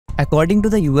According to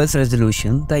the US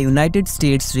resolution, the United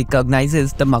States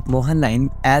recognizes the McMahon Line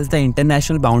as the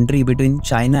international boundary between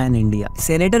China and India.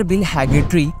 Senator Bill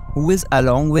Hagerty, who is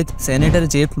along with Senator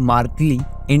Jeff Merkley,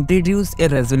 introduced a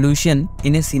resolution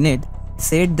in a Senate,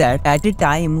 said that at a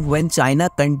time when China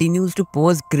continues to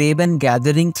pose grave and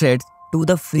gathering threats to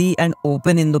the free and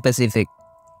open Indo-Pacific,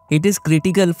 it is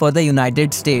critical for the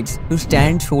United States to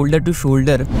stand shoulder to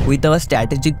shoulder with our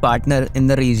strategic partner in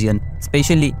the region,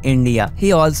 especially India.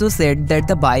 He also said that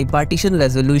the bipartisan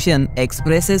resolution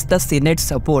expresses the Senate's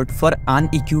support for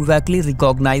unequivocally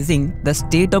recognizing the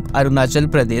state of Arunachal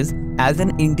Pradesh as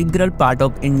an integral part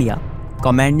of India,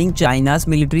 commending China's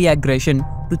military aggression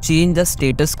to change the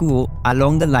status quo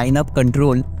along the line of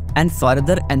control and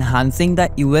further enhancing the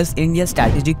US-India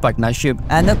strategic partnership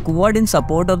and the Quad in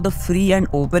support of the free and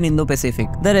open Indo-Pacific.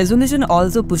 The resolution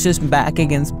also pushes back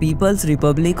against People's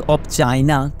Republic of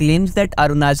China claims that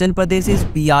Arunachal Pradesh is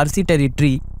PRC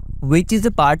territory, which is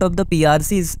a part of the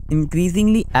PRC's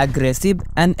increasingly aggressive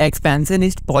and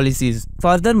expansionist policies.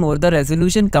 Furthermore, the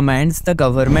resolution commends the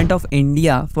government of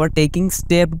India for taking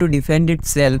steps to defend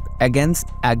itself against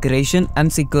aggression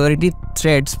and security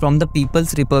threats from the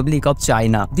People's Republic of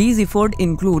China. These efforts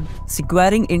include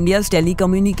securing India's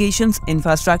telecommunications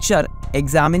infrastructure,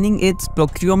 examining its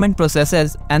procurement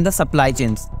processes and the supply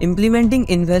chains, implementing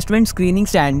investment screening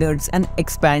standards, and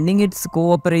expanding its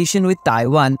cooperation with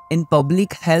Taiwan in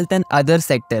public health and other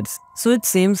sectors. So it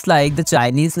seems like the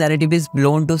Chinese narrative is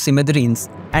blown to smithereens,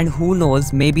 and who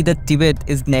knows, maybe the Tibet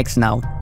is next now.